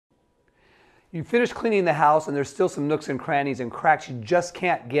You finish cleaning the house and there's still some nooks and crannies and cracks you just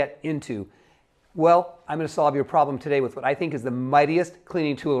can't get into. Well, I'm going to solve your problem today with what I think is the mightiest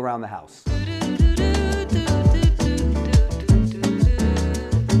cleaning tool around the house.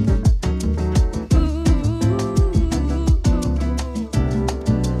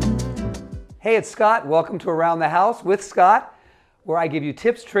 Hey, it's Scott. Welcome to Around the House with Scott, where I give you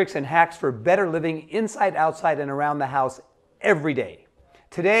tips, tricks, and hacks for better living inside, outside, and around the house every day.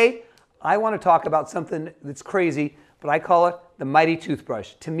 Today, I want to talk about something that's crazy, but I call it the mighty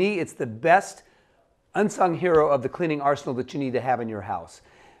toothbrush. To me, it's the best unsung hero of the cleaning arsenal that you need to have in your house.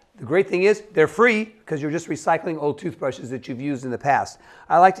 The great thing is they're free because you're just recycling old toothbrushes that you've used in the past.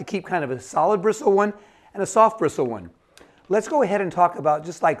 I like to keep kind of a solid bristle one and a soft bristle one. Let's go ahead and talk about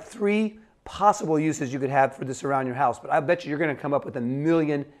just like 3 possible uses you could have for this around your house, but I bet you're going to come up with a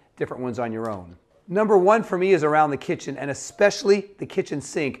million different ones on your own. Number 1 for me is around the kitchen, and especially the kitchen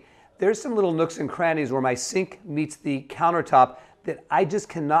sink. There's some little nooks and crannies where my sink meets the countertop that I just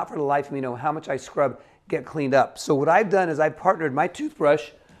cannot for the life of me know how much I scrub get cleaned up. So what I've done is I've partnered my toothbrush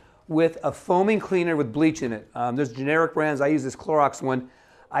with a foaming cleaner with bleach in it. There's generic brands. I use this Clorox one.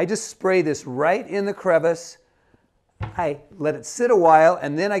 I just spray this right in the crevice. I let it sit a while,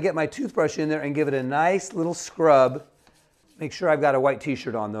 and then I get my toothbrush in there and give it a nice little scrub. Make sure I've got a white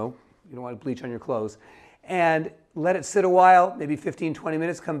t-shirt on though. You don't want bleach on your clothes. And let it sit a while, maybe 15, 20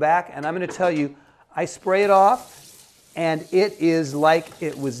 minutes, come back, and I'm going to tell you, I spray it off, and it is like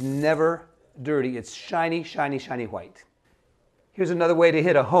it was never dirty. It's shiny, shiny, shiny white. Here's another way to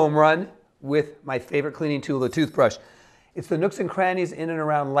hit a home run with my favorite cleaning tool, the toothbrush. It's the nooks and crannies in and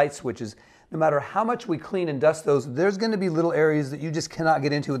around light switches. No matter how much we clean and dust those, there's going to be little areas that you just cannot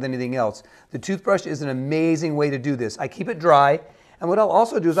get into with anything else. The toothbrush is an amazing way to do this. I keep it dry, and what I'll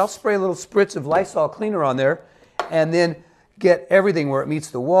also do is I'll spray a little spritz of Lysol cleaner on there, and then get everything where it meets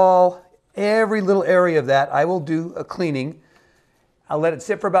the wall, every little area of that. I will do a cleaning. I'll let it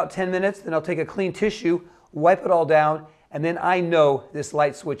sit for about 10 minutes, then I'll take a clean tissue, wipe it all down, and then I know this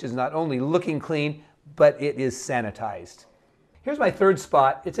light switch is not only looking clean, but it is sanitized. Here's my third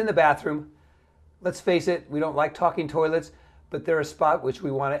spot. It's in the bathroom. Let's face it, we don't like talking toilets, but they're a spot which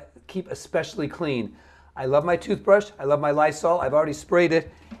we want to keep especially clean. I love my toothbrush. I love my Lysol. I've already sprayed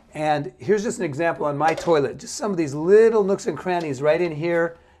it. And here's just an example on my toilet. Just some of these little nooks and crannies right in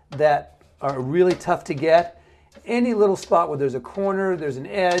here that are really tough to get. Any little spot where there's a corner, there's an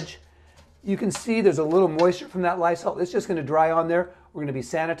edge, you can see there's a little moisture from that Lysol. It's just going to dry on there. We're going to be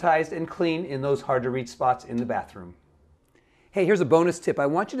sanitized and clean in those hard to reach spots in the bathroom. Hey, here's a bonus tip. I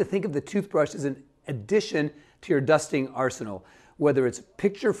want you to think of the toothbrush as an addition to your dusting arsenal. Whether it's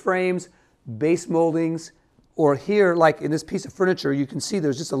picture frames, base moldings, or here, like in this piece of furniture, you can see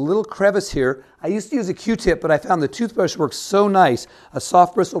there's just a little crevice here. I used to use a Q-tip, but I found the toothbrush works so nice. A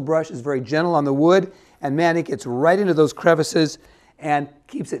soft bristle brush is very gentle on the wood, and man, it gets right into those crevices and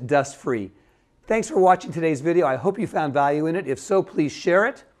keeps it dust-free. Thanks for watching today's video. I hope you found value in it. If so, please share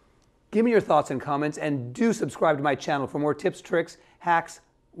it. Give me your thoughts and comments, and do subscribe to my channel for more tips, tricks, hacks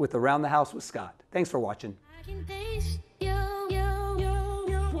with Around the House with Scott. Thanks for watching.